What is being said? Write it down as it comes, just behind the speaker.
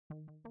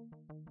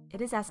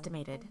It is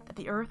estimated that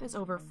the Earth is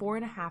over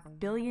 4.5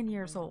 billion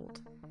years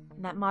old,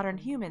 and that modern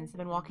humans have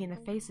been walking the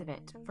face of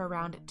it for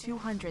around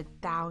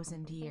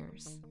 200,000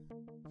 years.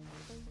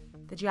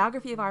 The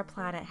geography of our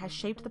planet has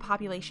shaped the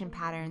population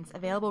patterns,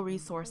 available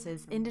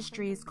resources,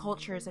 industries,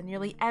 cultures, and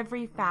nearly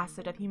every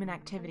facet of human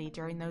activity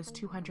during those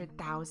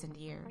 200,000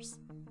 years.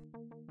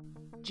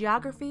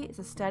 Geography is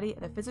a study of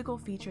the physical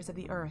features of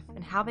the Earth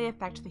and how they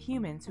affect the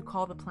humans who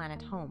call the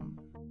planet home.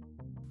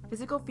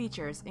 Physical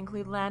features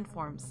include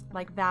landforms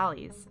like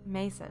valleys,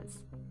 mesas,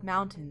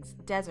 mountains,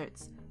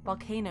 deserts,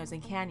 volcanoes,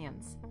 and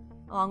canyons,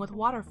 along with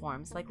water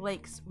forms like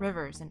lakes,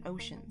 rivers, and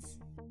oceans.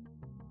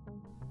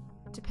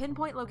 To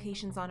pinpoint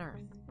locations on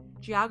Earth,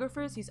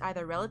 geographers use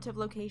either relative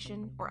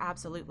location or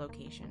absolute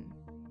location.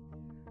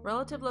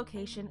 Relative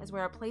location is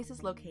where a place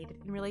is located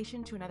in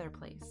relation to another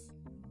place.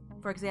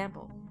 For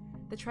example,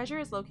 the treasure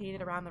is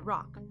located around the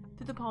rock,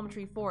 through the palm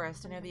tree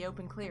forest and near the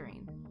open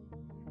clearing.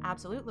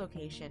 Absolute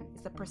location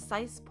is the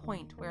precise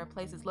point where a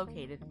place is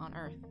located on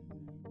Earth.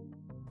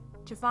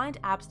 To find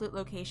absolute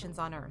locations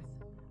on Earth,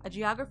 a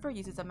geographer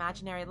uses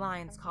imaginary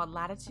lines called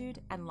latitude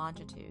and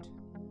longitude.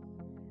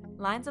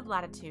 Lines of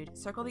latitude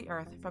circle the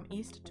Earth from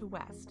east to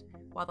west,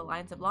 while the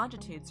lines of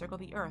longitude circle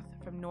the Earth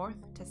from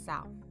north to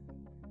south.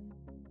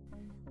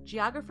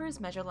 Geographers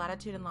measure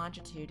latitude and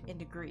longitude in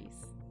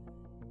degrees.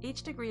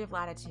 Each degree of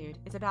latitude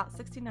is about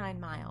 69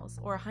 miles,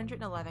 or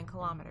 111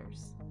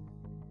 kilometers.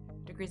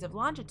 Degrees of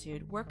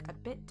longitude work a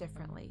bit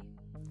differently.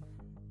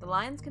 The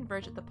lines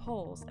converge at the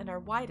poles and are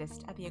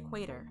widest at the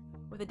equator,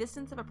 with a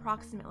distance of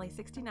approximately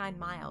 69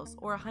 miles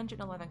or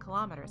 111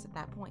 kilometers at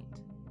that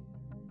point.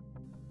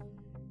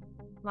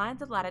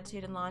 Lines of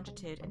latitude and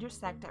longitude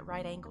intersect at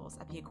right angles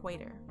at the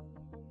equator.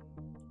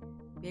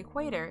 The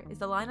equator is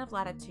the line of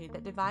latitude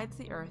that divides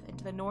the Earth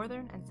into the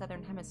northern and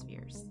southern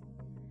hemispheres.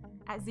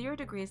 At 0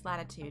 degrees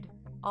latitude,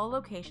 all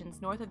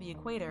locations north of the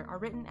equator are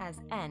written as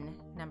N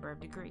number of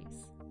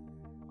degrees.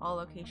 All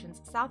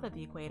locations south of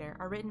the equator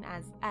are written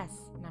as S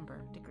number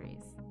of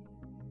degrees.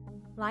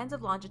 Lines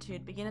of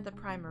longitude begin at the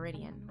prime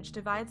meridian, which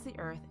divides the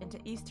Earth into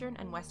eastern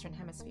and western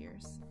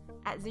hemispheres.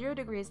 At 0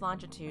 degrees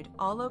longitude,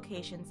 all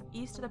locations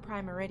east of the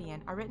prime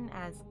meridian are written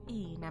as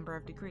E number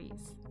of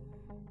degrees.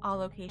 All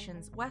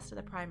locations west of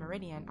the prime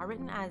meridian are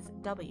written as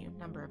W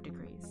number of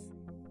degrees.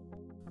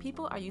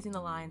 People are using the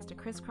lines to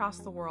crisscross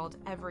the world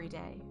every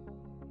day.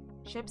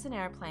 Ships and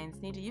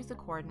airplanes need to use the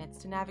coordinates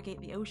to navigate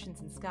the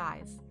oceans and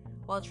skies,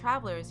 while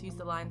travelers use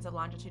the lines of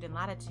longitude and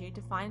latitude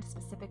to find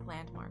specific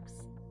landmarks.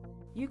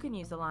 You can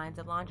use the lines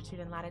of longitude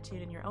and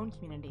latitude in your own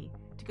community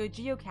to go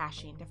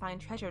geocaching to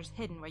find treasures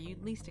hidden where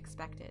you'd least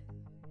expect it.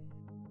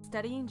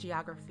 Studying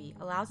geography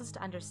allows us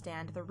to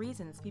understand the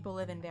reasons people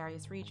live in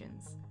various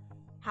regions,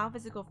 how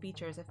physical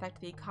features affect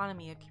the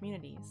economy of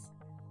communities,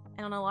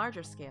 and on a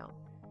larger scale,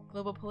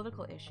 global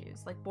political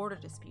issues like border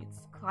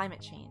disputes, climate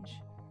change,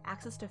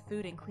 access to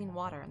food and clean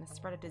water, and the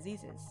spread of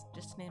diseases,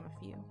 just to name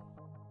a few.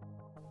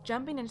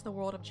 Jumping into the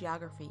world of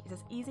geography is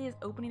as easy as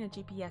opening a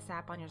GPS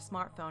app on your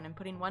smartphone and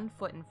putting one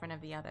foot in front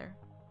of the other.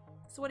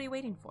 So what are you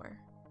waiting for?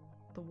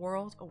 The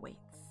world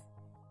awaits.